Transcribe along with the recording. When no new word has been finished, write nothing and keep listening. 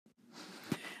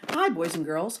Hi, boys and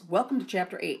girls. Welcome to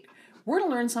Chapter 8. We're going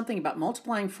to learn something about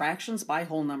multiplying fractions by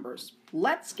whole numbers.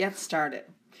 Let's get started.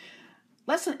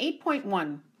 Lesson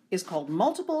 8.1 is called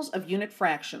Multiples of Unit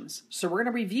Fractions. So we're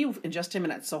going to review in just a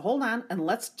minute. So hold on and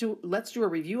let's do a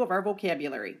review of our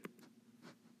vocabulary.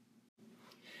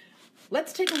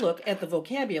 Let's take a look at the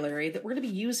vocabulary that we're going to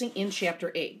be using in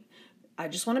Chapter 8. I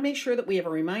just want to make sure that we have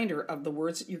a reminder of the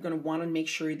words that you're going to want to make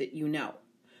sure that you know.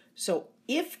 So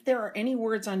if there are any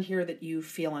words on here that you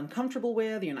feel uncomfortable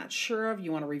with, you're not sure of,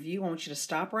 you want to review, I want you to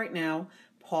stop right now,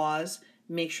 pause,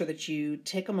 make sure that you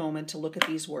take a moment to look at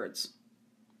these words.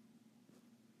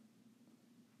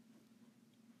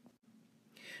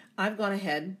 I've gone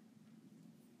ahead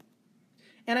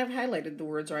and I've highlighted the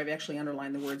words, or I've actually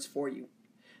underlined the words for you.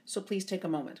 So please take a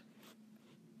moment.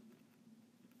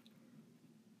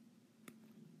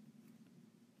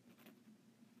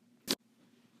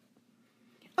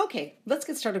 Okay, let's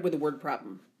get started with the word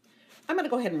problem. I'm going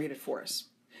to go ahead and read it for us.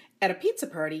 At a pizza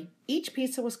party, each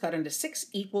pizza was cut into 6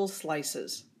 equal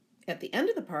slices. At the end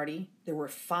of the party, there were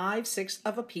 5/6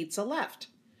 of a pizza left.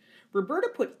 Roberta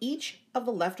put each of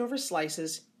the leftover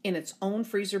slices in its own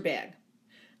freezer bag.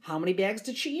 How many bags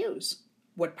did she use?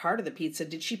 What part of the pizza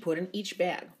did she put in each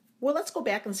bag? Well, let's go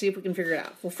back and see if we can figure it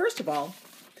out. Well, first of all,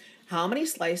 how many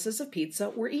slices of pizza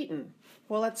were eaten?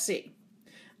 Well, let's see.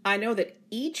 I know that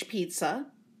each pizza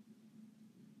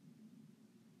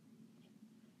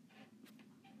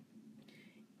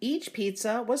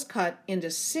was cut into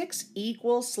 6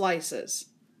 equal slices.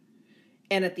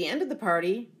 And at the end of the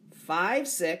party,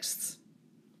 5/6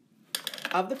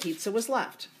 of the pizza was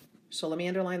left. So let me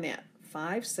underline that.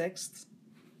 5/6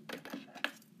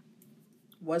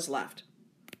 was left.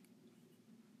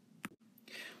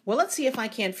 Well, let's see if I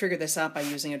can't figure this out by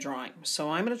using a drawing.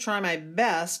 So I'm going to try my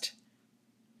best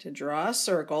to draw a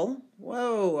circle,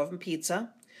 of a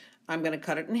pizza. I'm going to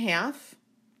cut it in half.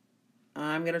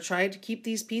 I'm going to try to keep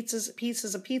these pieces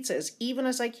of pizza as even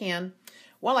as I can.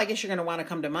 Well, I guess you're going to want to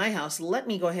come to my house. Let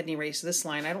me go ahead and erase this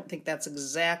line. I don't think that's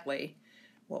exactly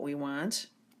what we want.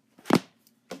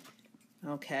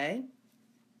 Okay.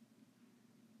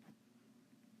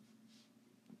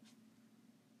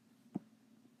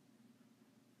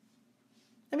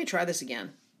 Let me try this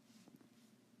again.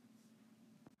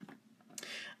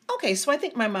 Okay, so I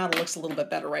think my model looks a little bit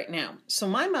better right now. So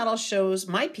my model shows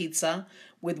my pizza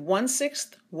with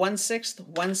 1/6, 1/6,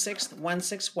 1/6,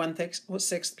 1/6,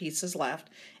 1/6 pieces left,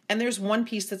 and there's one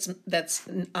piece that's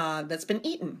been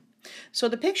eaten. So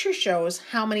the picture shows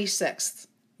how many sixths.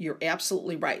 You're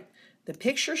absolutely right. The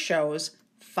picture shows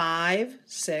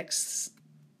 5/6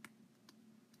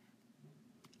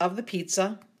 of the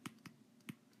pizza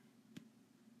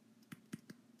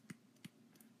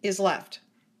is left.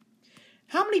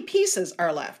 How many pieces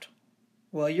are left?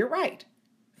 Well, you're right.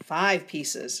 5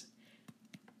 pieces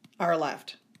are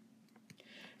left.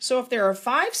 So if there are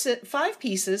five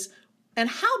pieces, and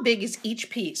how big is each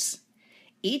piece?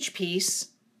 Each piece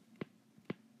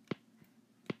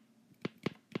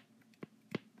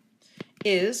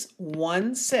is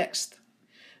 1/6.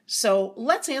 So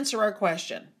let's answer our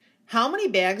question. How many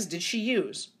bags did she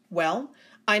use? Well,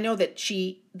 I know that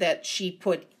she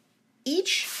put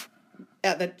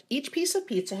that each piece of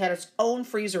pizza had its own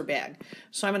freezer bag.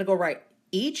 So I'm going to go right.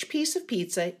 Each piece of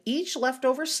pizza, each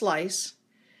leftover slice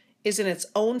is in its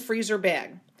own freezer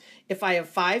bag. If I have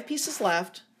 5 pieces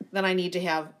left, then I need to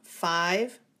have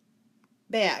 5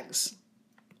 bags.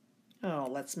 Oh,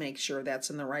 let's make sure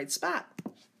that's in the right spot.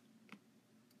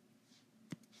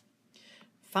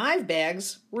 5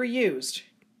 bags were used.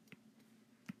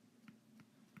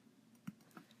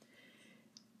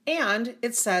 And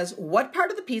it says, what part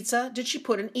of the pizza did she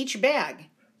put in each bag?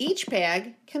 Each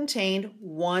bag contained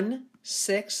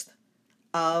 1/6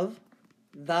 of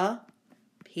the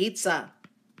pizza.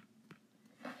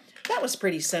 That was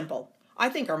pretty simple. I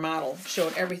think our model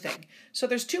showed everything. So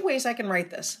there's 2 ways I can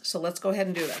write this. So let's go ahead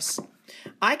and do this.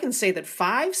 I can say that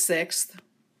 5/6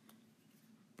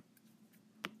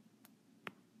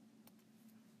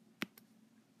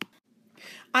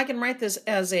 I can write this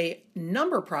as a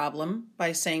number problem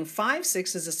by saying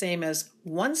 5/6 is the same as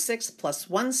 1/6 plus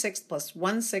 1/6 plus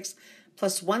 1/6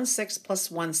 plus 1/6 plus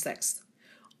 1/6.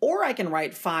 Or I can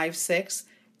write 5/6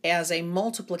 as a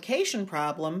multiplication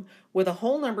problem with a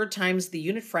whole number times the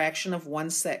unit fraction of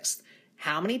 1/6.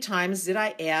 How many times did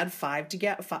I add 5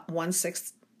 together?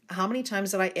 1/6. How many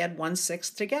times did I add 1/6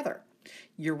 together?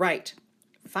 You're right.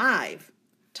 5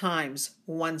 times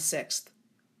 1/6.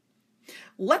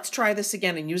 Let's try this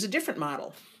again and use a different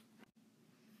model.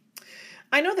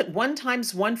 I know that 1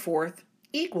 times 1/4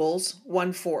 equals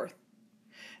 1/4.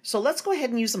 So let's go ahead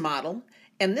and use a model,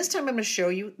 And this time I'm going to show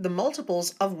you the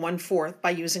multiples of 1/4 by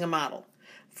using a model.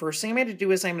 First thing I'm going to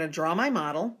do is I'm going to draw my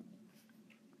model.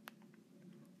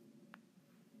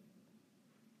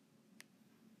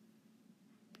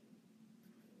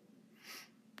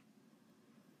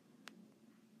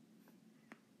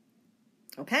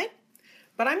 Okay,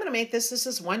 but I'm going to make this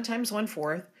is 1 times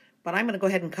 1/4, but I'm going to go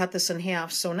ahead and cut this in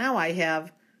half. So now I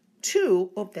have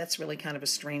 2, oh, that's really kind of a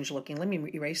strange looking. Let me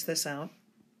erase this out.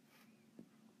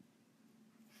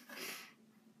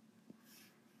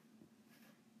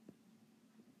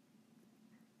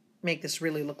 Make this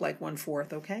really look like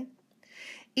 1/4, okay?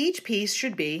 Each piece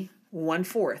should be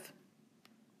 1/4,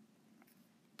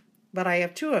 but I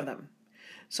have 2 of them.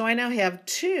 So I now have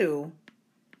 2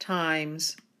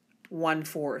 times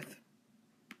 1/4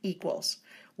 equals.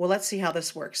 Well, let's see how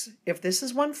this works. If this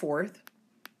is 1/4,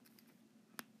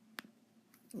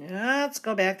 let's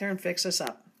go back there and fix this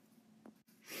up.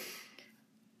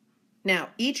 Now,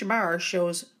 each bar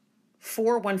shows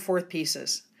 4 1/4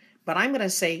 pieces, but I'm going to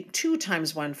say 2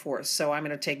 times 1/4. So I'm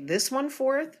going to take this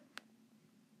 1/4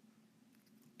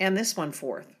 and this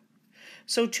 1/4.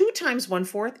 So 2 times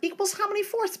 1/4 equals how many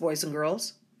fourths, boys and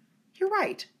girls? You're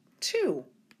right,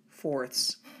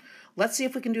 2/4. Let's see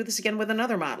if we can do this again with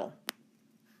another model.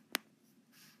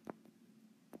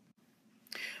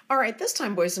 All right, this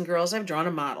time, boys and girls, I've drawn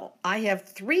a model. I have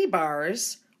 3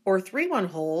 bars, or 3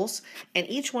 1-holes, and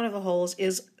each one of the holes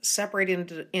is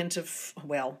separated into,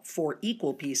 well, 4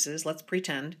 equal pieces, let's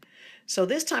pretend. So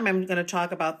this time I'm going to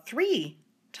talk about 3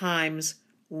 times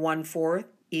 1/4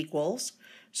 equals.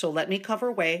 So let me cover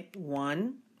away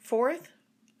 1/4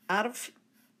 out of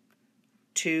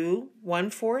 2,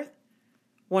 1/4,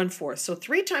 1/4. So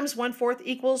 3 times 1/4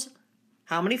 equals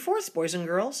how many fourths, boys and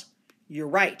girls? You're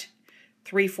right,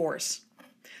 3/4.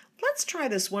 Let's try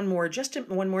this one more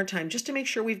time, just to make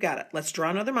sure we've got it. Let's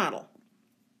draw another model.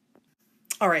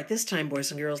 All right, this time, boys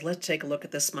and girls, let's take a look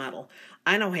at this model.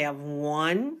 I now have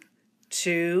 1,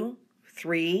 2,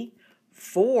 3,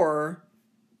 4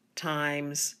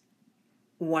 times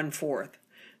 1/4.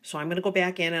 So I'm going to go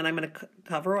back in and I'm going to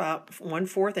cover up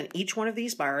 1/4 in each one of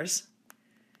these bars,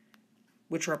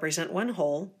 which represent 1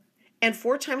 hole. And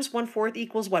 4 times 1/4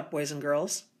 equals what, boys and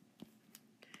girls?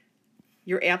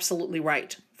 You're absolutely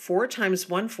right. 4 times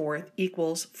 1/4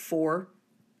 equals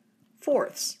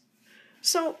 4/4.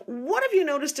 So what have you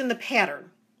noticed in the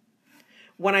pattern?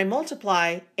 When I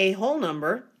multiply a whole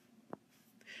number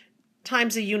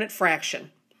times a unit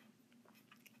fraction,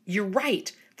 you're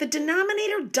right. The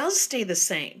denominator does stay the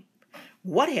same.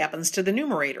 What happens to the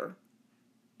numerator?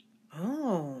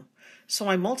 Oh, so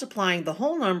I'm multiplying the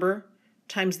whole number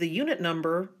times the unit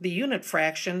number, the unit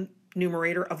fraction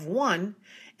numerator of 1,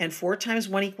 and 4 times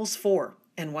 1 equals 4.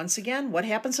 And once again, what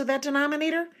happens to that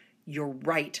denominator? You're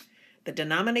right. The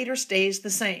denominator stays the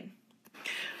same.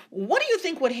 What do you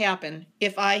think would happen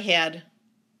if I had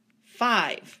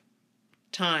 5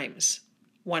 times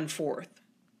 1/4?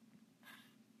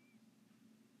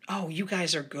 Oh, you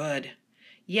guys are good.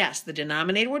 Yes, the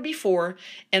denominator would be 4,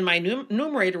 and my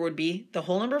numerator would be the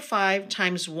whole number 5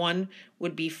 times 1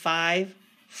 would be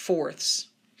 5/4.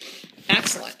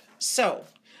 Excellent. So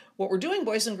what we're doing,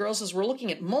 boys and girls, is we're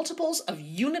looking at multiples of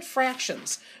unit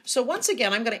fractions. So once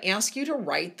again, I'm going to ask you to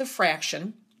write the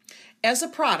fraction as a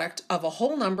product of a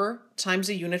whole number times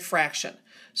a unit fraction.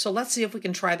 So let's see if we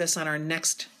can try this on our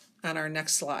next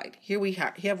slide. Here we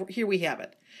have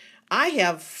it. I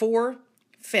have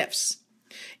 4/5.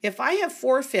 If I have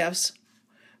 4/5,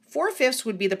 4/5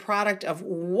 would be the product of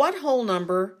what whole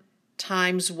number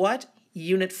times what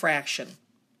unit fraction?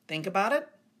 Think about it.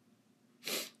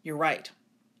 You're right.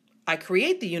 I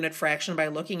create the unit fraction by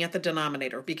looking at the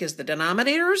denominator, because the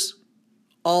denominators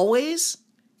always,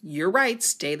 you're right,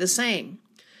 stay the same.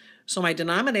 So my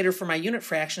denominator for my unit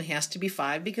fraction has to be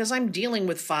 5 because I'm dealing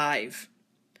with 5.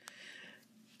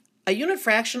 A unit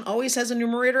fraction always has a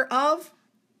numerator of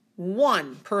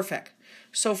 1. Perfect.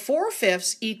 So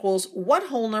 4/5 equals what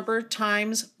whole number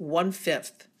times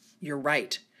 1/5? You're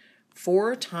right.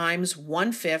 4 times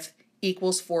 1/5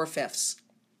 equals 4/5.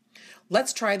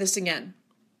 Let's try this again.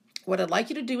 What I'd like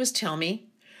you to do is tell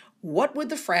me, what would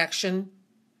the fraction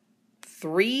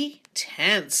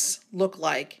 3/10 look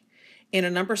like in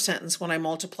a number sentence when I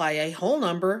multiply a whole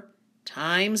number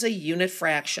times a unit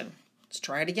fraction? Let's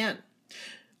try it again.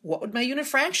 What would my unit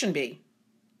fraction be?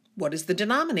 What is the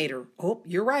denominator? Oh,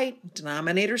 you're right.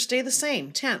 Denominators stay the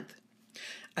same, 10th.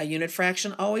 A unit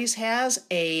fraction always has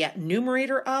a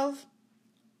numerator of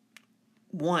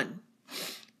 1.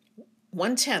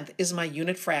 1/10 is my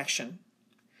unit fraction.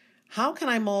 How can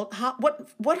I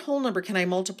what whole number can I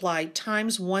multiply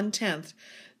times 1/10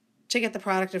 to get the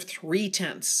product of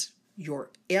 3/10?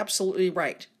 You're absolutely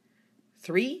right.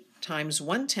 3 times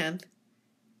 1/10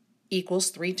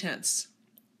 equals 3/10.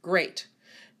 Great.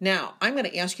 Now, I'm going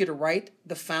to ask you to write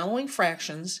the following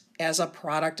fractions as a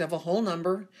product of a whole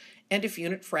number and a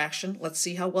unit fraction. Let's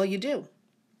see how well you do.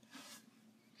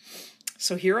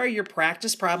 So here are your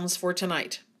practice problems for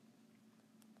tonight.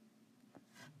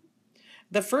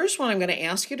 The first one I'm going to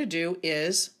ask you to do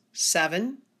is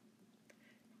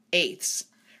 7/8.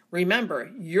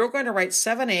 Remember, you're going to write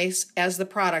 7/8 as the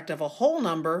product of a whole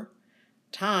number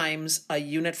times a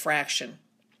unit fraction.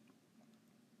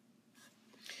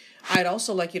 I'd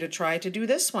also like you to try to do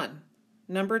this one.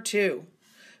 Number 2.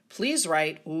 Please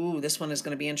write, this one is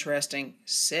going to be interesting,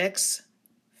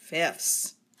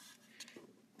 6/5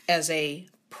 as a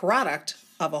product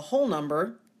of a whole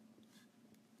number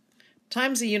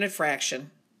times a unit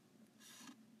fraction.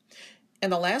 And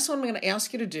the last one I'm going to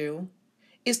ask you to do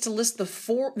is to list the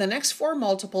next 4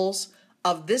 multiples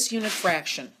of this unit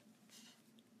fraction.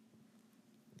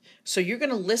 So you're going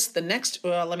to list the next,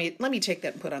 let me take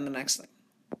that and put on the next thing.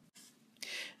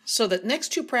 So the next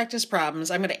 2 practice problems,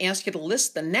 I'm going to ask you to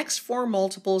list the next 4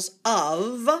 multiples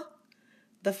of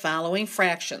the following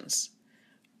fractions.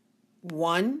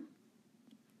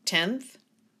 1/10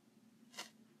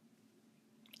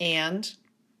 and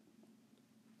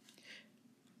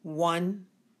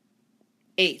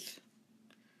 1/8.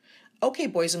 Okay,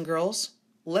 boys and girls,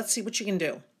 let's see what you can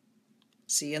do.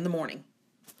 See you in the morning.